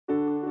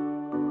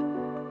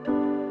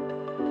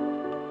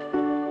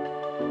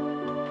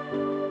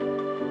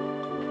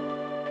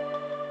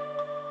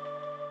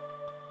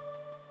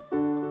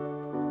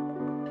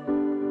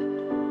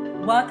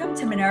Welcome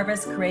to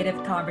Minerva's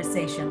Creative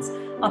Conversations,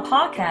 a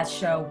podcast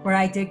show where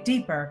I dig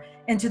deeper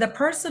into the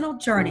personal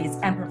journeys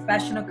and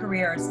professional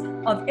careers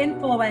of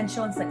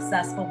influential and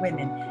successful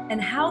women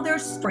and how their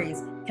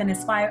stories can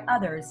inspire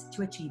others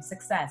to achieve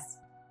success.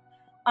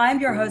 I'm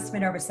your host,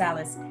 Minerva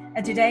Salas,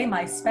 and today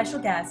my special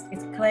guest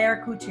is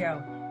Claire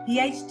Cuccio,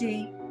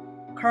 PhD,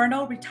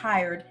 Colonel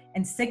retired,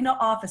 and Signal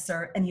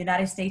Officer in the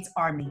United States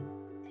Army.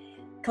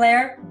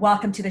 Claire,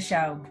 welcome to the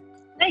show.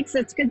 Thanks,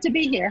 it's good to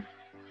be here.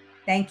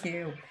 Thank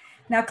you.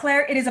 Now,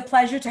 Claire, it is a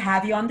pleasure to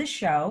have you on the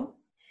show.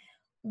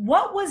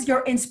 What was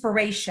your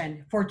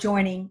inspiration for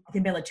joining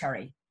the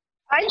military?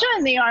 I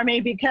joined the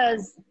Army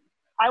because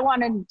I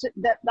wanted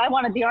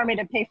the Army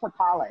to pay for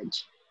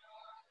college.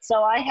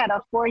 So I had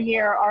a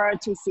 4-year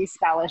ROTC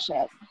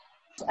scholarship.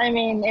 I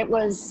mean, it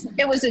was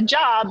a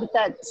job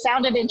that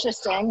sounded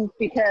interesting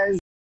because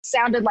it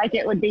sounded like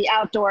it would be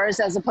outdoors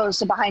as opposed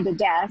to behind a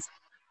desk.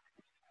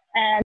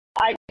 And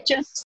I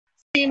just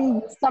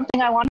seemed something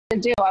I wanted to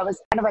do. I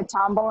was kind of a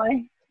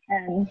tomboy,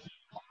 and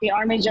the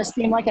Army just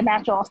seemed like a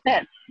natural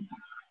fit.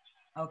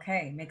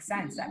 Okay, makes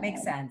sense. That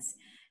makes sense.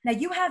 Now,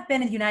 you have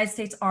been in the United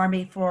States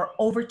Army for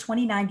over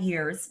 29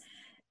 years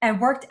and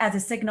worked as a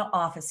signal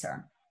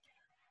officer.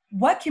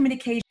 What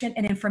communication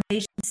and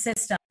information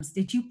systems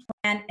did you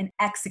plan and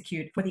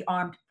execute for the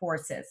armed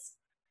forces?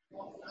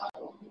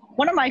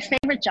 One of my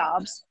favorite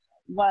jobs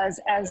was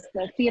as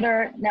the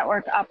Theater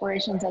Network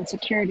Operations and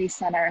Security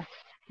Center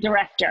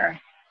Director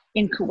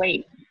in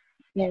Kuwait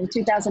in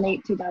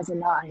 2008,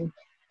 2009.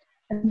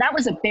 And that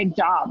was a big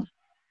job.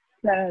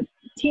 The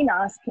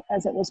TNOS,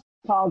 as it was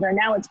called, or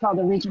now it's called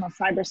the Regional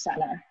Cyber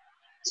Center.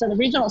 So the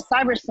Regional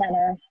Cyber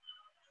Center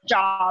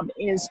job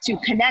is to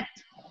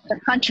connect the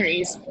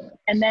countries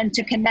and then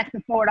to connect the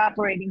forward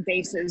operating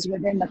bases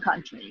within the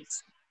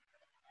countries.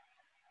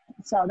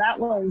 So that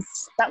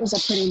was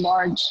a pretty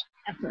large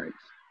effort.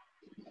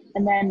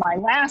 And then my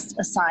last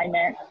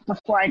assignment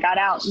before I got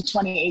out in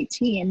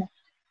 2018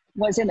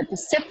 was in the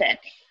Pacific.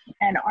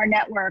 And our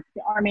network,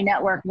 the Army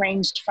network,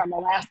 ranged from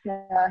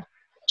Alaska,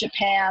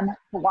 Japan,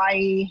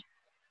 Hawaii,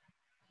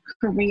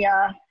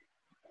 Korea,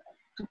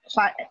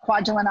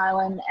 Kwajalein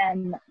Island,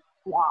 and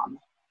Guam.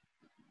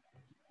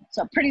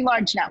 So pretty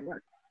large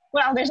network.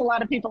 Well, there's a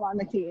lot of people on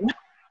the team.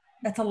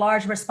 That's a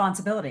large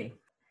responsibility.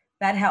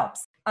 That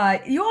helps.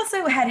 You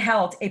also had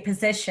held a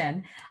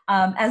position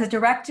as a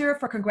Director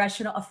for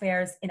Congressional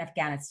Affairs in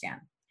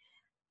Afghanistan.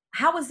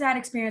 How was that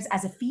experience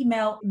as a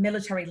female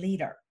military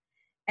leader?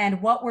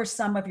 And what were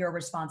some of your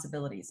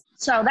responsibilities?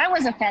 So that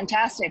was a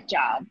fantastic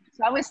job.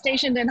 So I was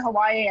stationed in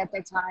Hawaii at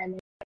the time,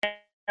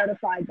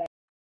 notified that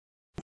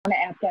I was going to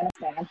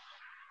Afghanistan.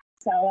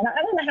 So, and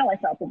I don't know how I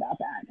felt about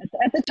that.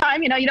 At the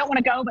time, you don't want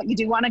to go, but you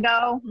do want to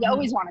go. You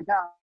always want to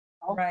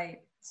go.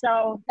 Right.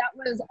 So that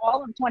was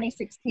all of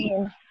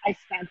 2016 I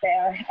spent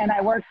there. And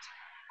I worked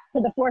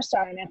for the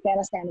 4-star in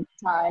Afghanistan at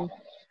the time.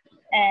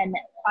 And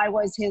I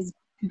was his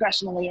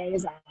congressional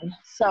liaison.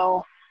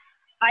 So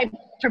I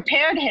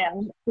prepared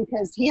him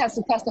because he has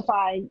to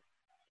testify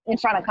in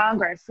front of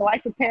Congress. So I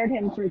prepared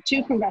him for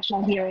 2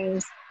 congressional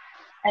hearings.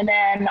 And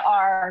then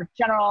our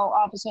general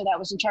officer that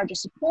was in charge of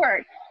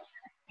support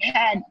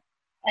had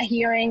a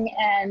hearing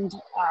and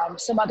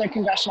some other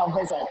congressional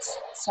visits.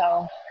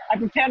 So I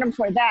prepared him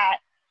for that.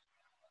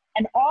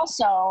 And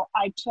also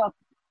I took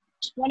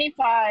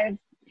 25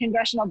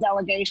 congressional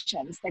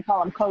delegations, they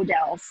call them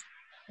CODELs,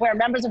 where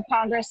members of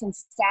Congress and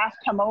staff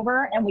come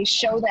over and we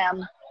show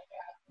them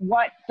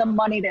what the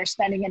money they're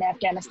spending in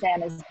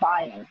Afghanistan is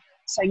buying.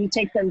 So you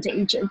take them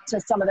to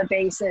some of the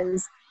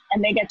bases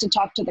and they get to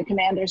talk to the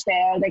commanders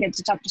there. They get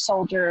to talk to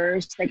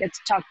soldiers. They get to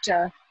talk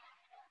to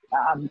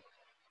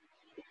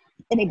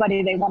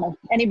anybody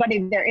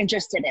they're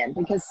interested in,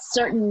 because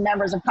certain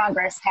members of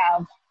Congress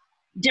have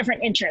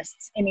different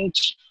interests in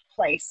each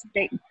place,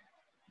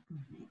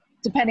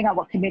 depending on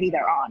what committee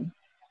they're on.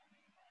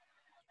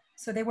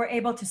 So they were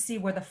able to see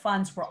where the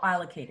funds were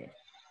allocated.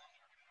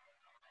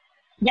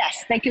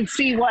 Yes, they could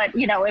see what,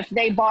 if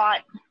they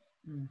bought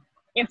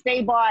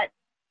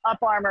up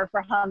armor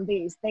for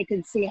Humvees, they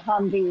could see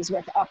Humvees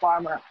with up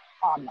armor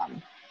on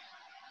them.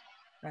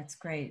 That's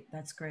great.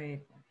 That's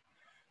great.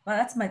 Well,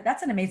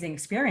 that's an amazing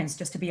experience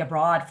just to be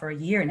abroad for a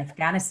year in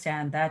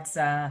Afghanistan. That's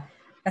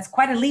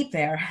quite a leap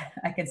there,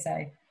 I could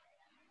say.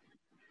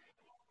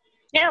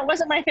 Yeah, it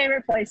wasn't my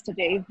favorite place to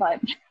be,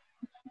 but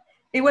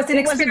it was an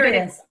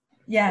experience.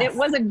 Yes. It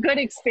was a good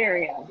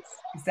experience.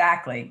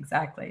 Exactly.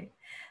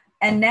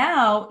 And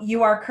now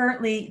you are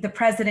currently the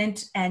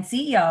president and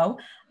CEO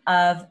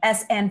of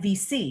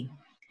SNVC,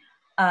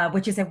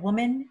 which is a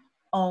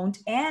woman-owned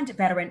and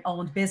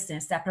veteran-owned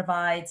business that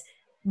provides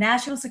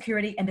national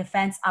security and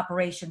defense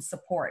operations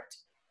support.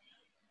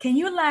 Can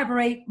you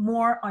elaborate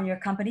more on your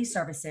company's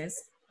services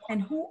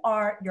and who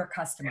are your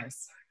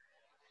customers?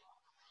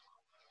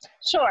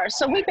 Sure.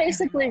 So we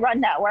basically run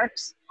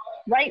networks.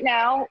 Right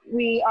now,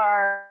 we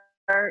are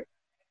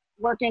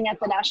working at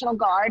the National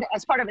Guard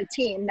as part of a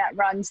team that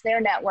runs their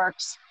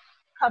networks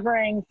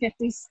covering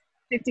 50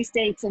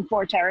 states and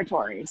 4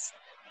 territories.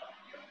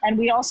 And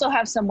we also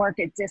have some work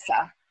at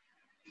DISA.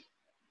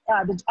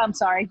 I'm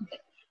sorry,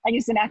 I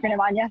used an acronym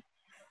on you.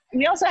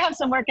 We also have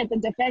some work at the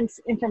Defense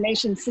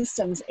Information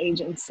Systems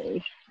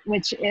Agency,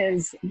 which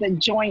is the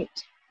joint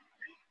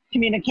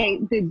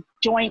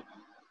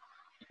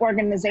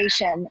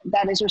organization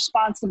that is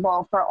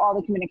responsible for all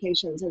the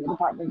communications in the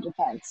Department of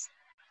Defense.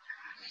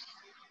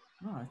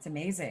 Oh, it's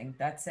amazing.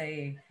 That's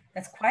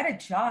quite a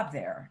job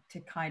there to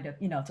kind of,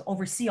 to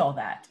oversee all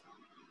that.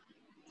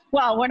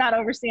 Well, we're not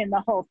overseeing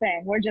the whole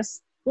thing. We're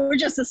just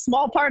a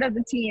small part of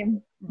the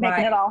team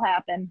making it all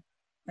happen.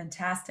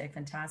 Fantastic,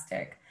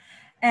 fantastic.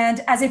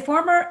 And as a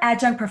former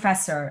adjunct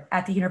professor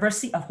at the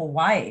University of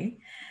Hawaii,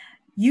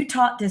 you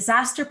taught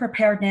disaster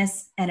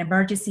preparedness and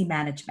emergency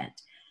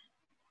management.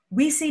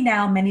 We see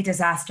now many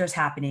disasters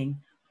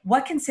happening.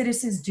 What can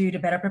citizens do to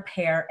better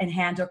prepare and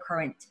handle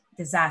current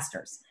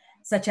disasters,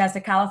 such as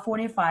the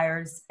California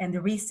fires and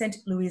the recent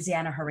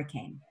Louisiana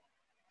hurricane?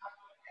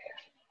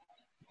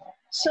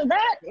 So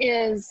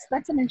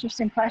that's an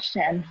interesting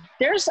question.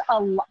 There's a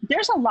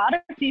lot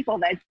of people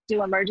that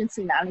do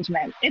emergency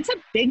management. It's a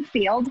big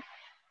field,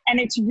 and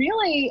it's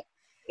really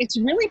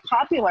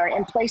popular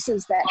in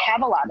places that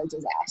have a lot of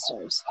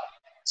disasters.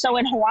 So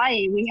in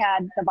Hawaii, we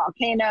had the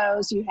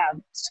volcanoes, you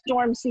have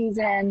storm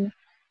season,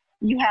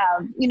 you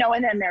have,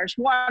 and then there's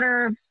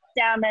water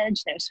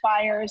damage, there's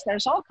fires,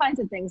 there's all kinds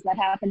of things that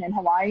happen in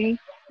Hawaii.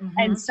 Mm-hmm.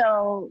 And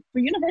so for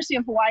University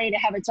of Hawaii to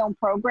have its own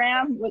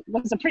program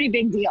was a pretty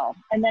big deal.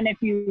 And then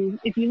if you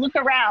look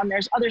around,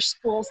 there's other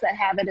schools that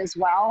have it as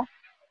well.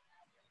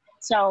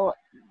 So,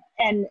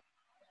 and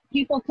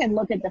people can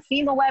look at the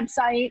FEMA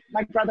website.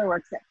 My brother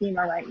works at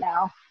FEMA right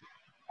now.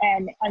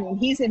 And I mean,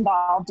 he's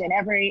involved in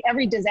every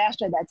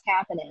disaster that's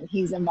happening,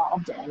 he's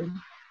involved in.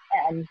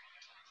 And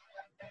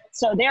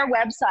so their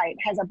website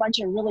has a bunch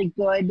of really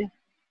good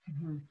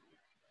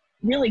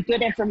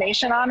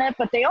information on it,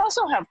 but they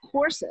also have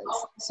courses.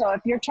 So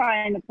if you're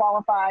trying to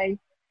qualify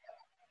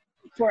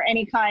for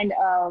any kind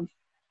of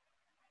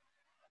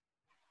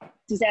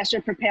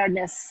disaster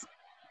preparedness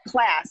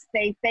class,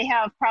 they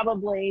have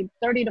probably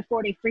 30 to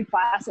 40 free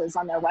classes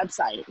on their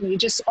website. And you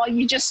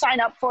just sign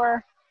up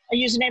for a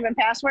username and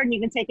password, and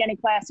you can take any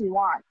class you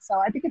want. So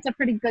I think it's a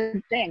pretty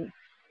good thing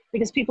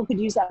because people could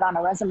use that on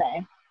a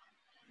resume.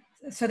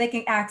 So they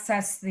can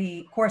access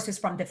the courses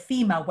from the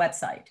FEMA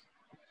website?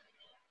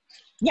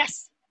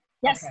 Yes.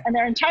 Okay. And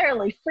they're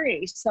entirely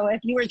free. So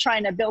if you were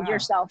trying to build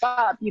yourself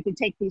up, you could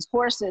take these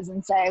courses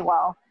and say,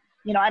 well,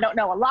 I don't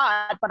know a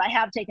lot, but I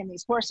have taken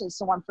these courses,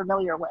 so I'm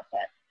familiar with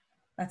it.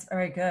 That's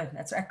very good.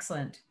 That's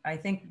excellent. I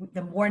think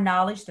the more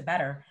knowledge, the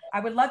better. I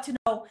would love to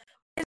know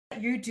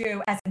what you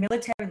do as a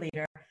military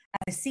leader,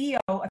 as the CEO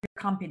of your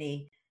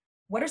company.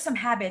 What are some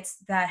habits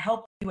that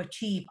help you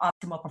achieve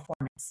optimal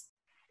performance?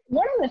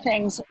 One of the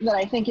things that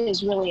I think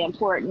is really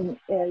important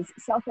is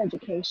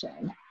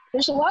self-education.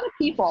 There's a lot of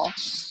people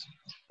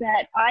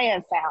that I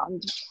have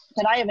found,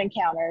 that I have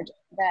encountered,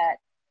 that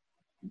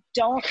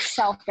don't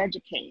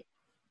self-educate.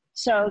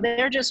 So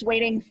they're just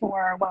waiting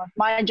for, well, if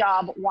my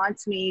job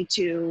wants me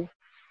to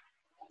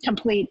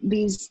complete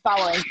these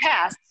following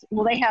tasks,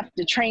 well, they have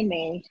to train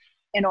me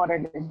in order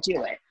to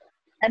do it.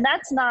 And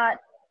that's not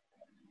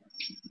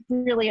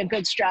really a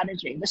good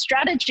strategy. The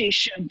strategy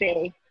should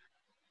be,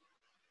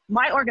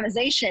 my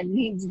organization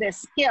needs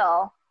this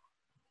skill.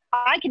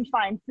 I can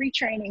find free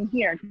training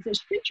here because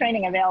there's free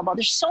training available.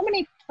 There's so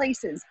many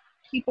places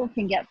people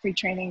can get free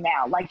training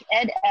now. Like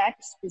edX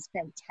is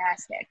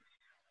fantastic.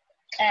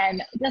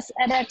 And just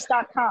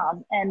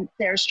edX.com. And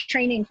there's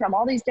training from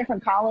all these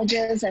different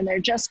colleges, and they're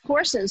just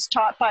courses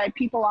taught by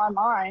people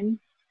online.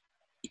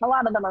 A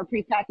lot of them are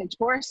prepackaged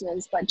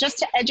courses, but just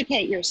to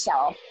educate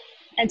yourself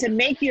and to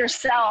make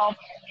yourself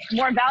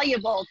more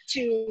valuable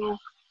to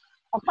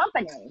a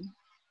company,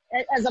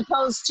 as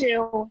opposed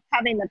to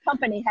having the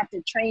company have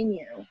to train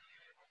you.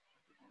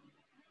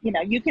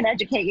 You can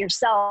educate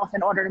yourself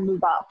in order to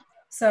move up.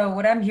 So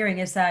what I'm hearing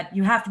is that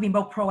you have to be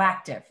more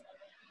proactive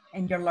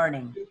in your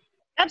learning.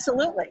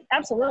 Absolutely.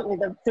 Absolutely.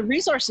 The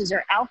resources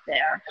are out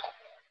there,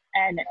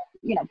 and,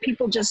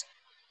 people just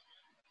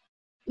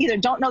either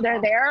don't know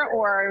they're there,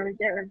 or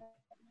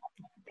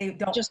they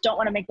just don't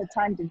want to make the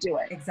time to do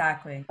it.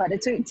 Exactly. But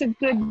it's a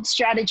good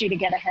strategy to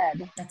get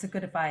ahead. That's a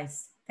good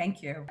advice.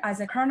 Thank you.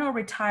 As a colonel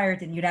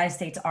retired in the United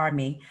States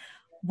Army,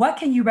 what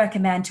can you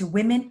recommend to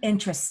women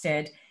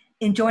interested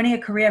in joining a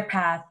career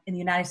path in the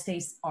United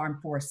States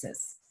Armed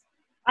Forces?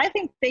 I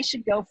think they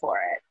should go for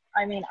it.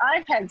 I mean,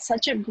 I've had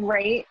such a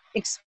great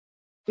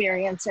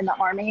experience in the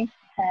Army,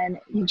 and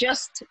you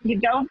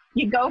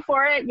go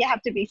for it. You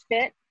have to be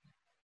fit,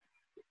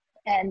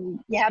 and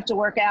you have to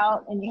work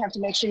out, and you have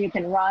to make sure you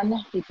can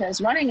run, because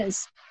running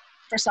is,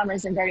 for some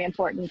reason, very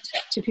important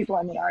to people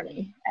in the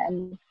Army.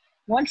 And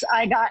once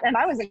I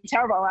was a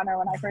terrible runner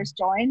when I first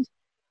joined,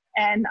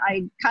 and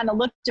I kind of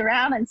looked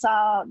around and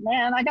saw,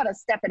 man, I got to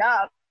step it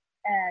up.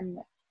 And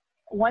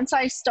once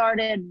I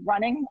started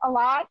running a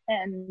lot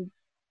and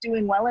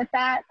doing well at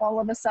that, all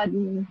of a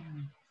sudden,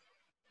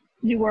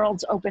 new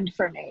worlds opened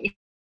for me.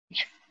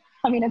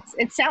 I mean,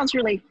 it sounds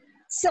really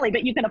silly,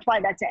 but you can apply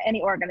that to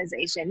any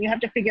organization. You have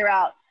to figure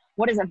out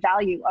what is a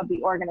value of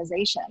the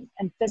organization?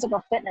 And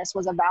physical fitness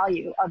was a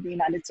value of the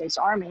United States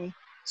Army.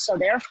 So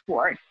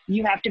therefore,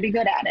 you have to be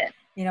good at it.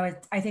 You know,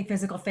 I think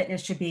physical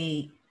fitness should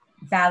be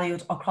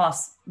valued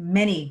across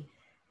many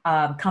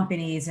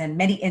companies and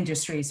many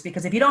industries,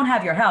 because if you don't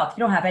have your health,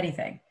 you don't have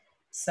anything.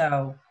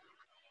 So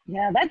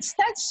yeah,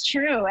 that's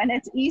true. And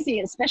it's easy,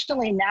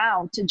 especially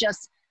now, to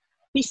just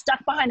be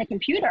stuck behind a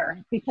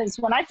computer, because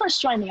when I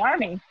first joined the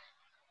Army,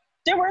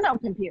 there were no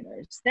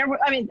computers.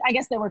 I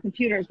guess there were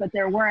computers, but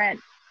there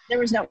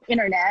was no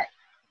internet,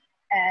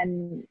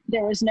 and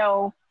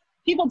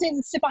people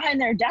didn't sit behind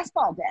their desk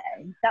all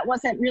day. That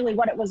wasn't really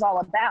what it was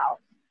all about.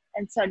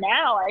 And so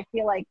now I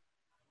feel like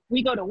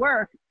we go to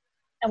work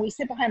and we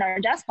sit behind our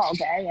desk all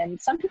day, and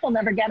some people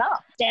never get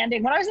up.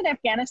 Standing. When I was in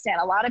Afghanistan,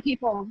 a lot of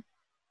people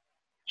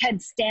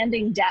had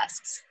standing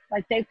desks.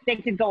 Like they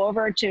could go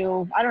over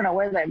to, I don't know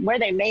where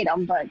they made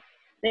them, but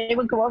they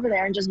would go over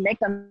there and just make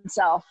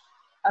themselves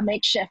a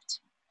makeshift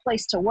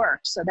place to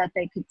work so that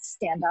they could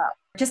stand up.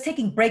 Just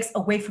taking breaks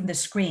away from the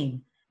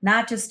screen,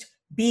 not just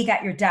being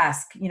at your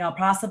desk,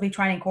 possibly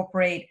trying to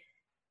incorporate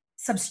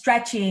some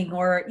stretching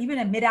or even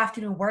a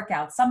mid-afternoon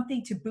workout,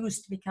 something to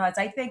boost, because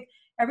I think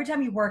every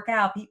time you work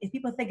out, if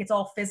people think it's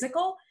all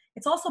physical,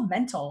 it's also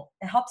mental.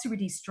 It helps you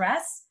reduce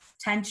stress,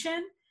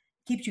 tension,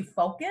 keeps you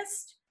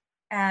focused.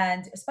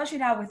 And especially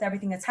now with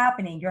everything that's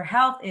happening, your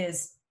health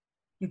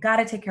you got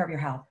to take care of your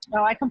health.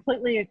 No, I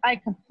completely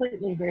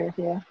agree with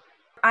you.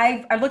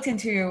 I looked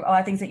into a lot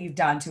of things that you've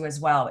done too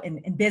as well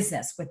in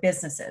business, with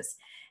businesses.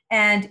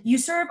 And you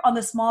serve on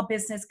the Small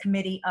Business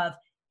Committee of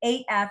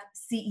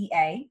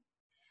AFCEA.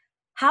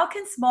 How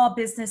can small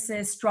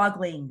businesses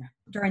struggling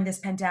during this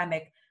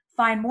pandemic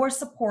find more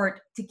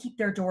support to keep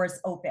their doors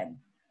open?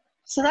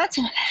 So that's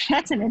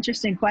an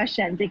interesting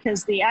question,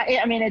 because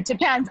it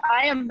depends.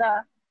 I'm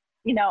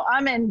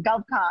in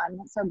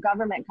GovCon, so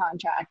government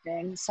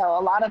contracting. So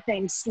a lot of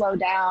things slow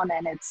down,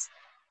 and it's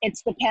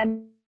the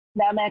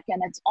pandemic,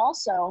 and it's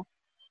also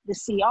the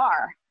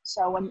CR.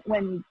 So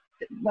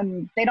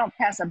when they don't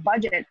pass a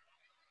budget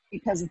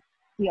because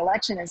the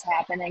election is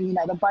happening,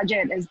 the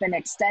budget has been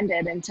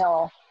extended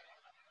until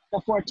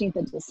the 14th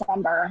of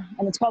December,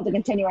 and it's called the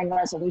Continuing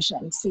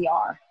Resolution,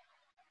 CR.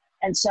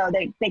 And so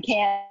they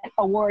can't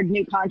award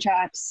new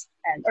contracts,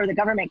 or the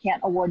government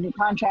can't award new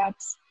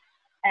contracts.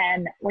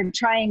 And we're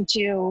trying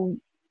to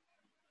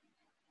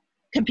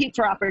compete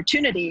for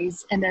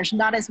opportunities, and there's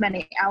not as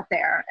many out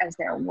there as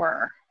there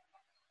were.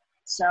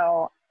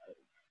 So,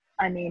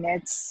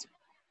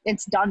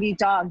 it's dog eat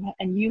dog,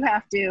 and you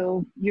have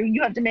to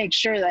make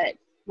sure that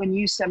when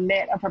you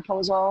submit a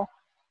proposal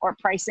or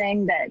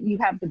pricing, that you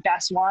have the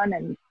best one,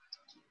 and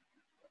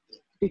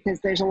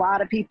because there's a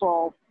lot of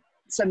people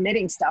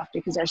submitting stuff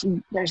because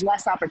there's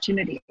less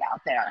opportunity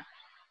out there.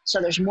 So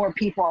there's more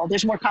people,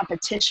 there's more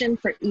competition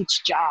for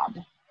each job.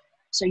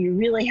 So you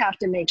really have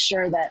to make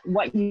sure that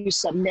what you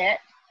submit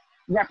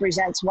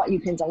represents what you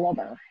can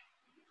deliver.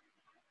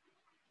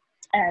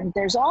 And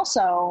there's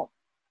also,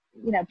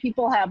 we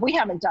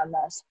haven't done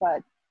this,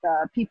 but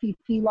the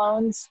PPP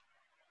loans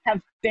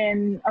have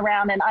been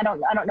around, and I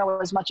don't know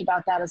as much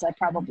about that as I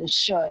probably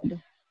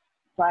should,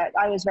 but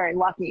I was very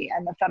lucky,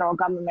 and the federal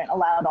government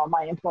allowed all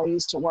my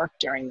employees to work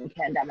during the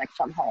pandemic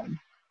from home.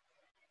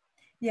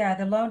 Yeah,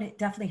 the loan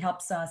definitely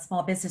helps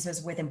small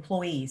businesses with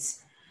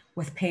employees,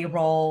 with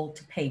payroll,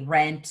 to pay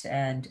rent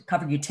and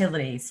cover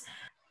utilities.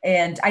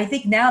 And I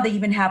think now they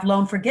even have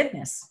loan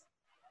forgiveness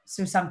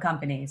through some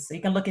companies. So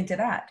you can look into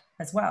that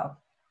as well.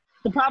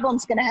 The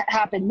problem's going to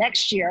happen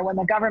next year when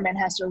the government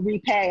has to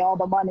repay all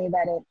the money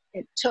that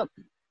it took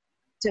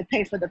to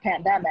pay for the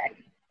pandemic.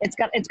 It's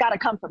got to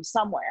come from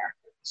somewhere.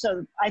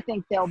 So I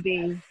think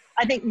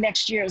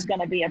next year is going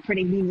to be a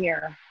pretty lean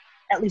year,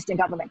 at least in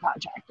government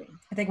contracting.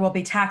 I think we'll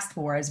be taxed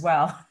more as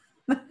well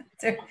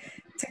to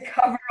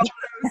cover all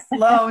those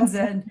loans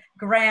and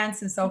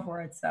grants and so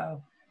forth.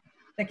 So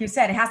like you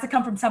said, it has to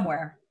come from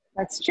somewhere.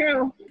 That's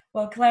true.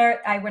 Well,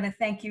 Claire, I want to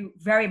thank you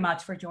very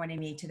much for joining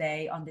me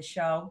today on the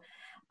show.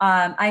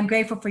 I'm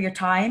grateful for your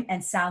time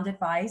and sound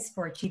advice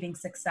for achieving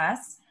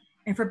success,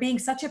 and for being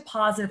such a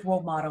positive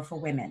role model for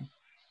women.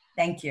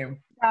 Thank you.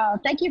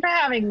 Thank you for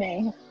having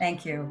me.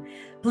 Thank you.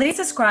 Please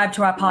subscribe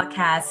to our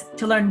podcast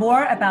to learn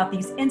more about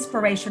these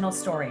inspirational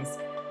stories.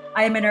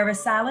 I am Minerva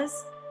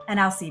Salas, and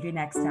I'll see you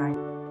next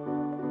time.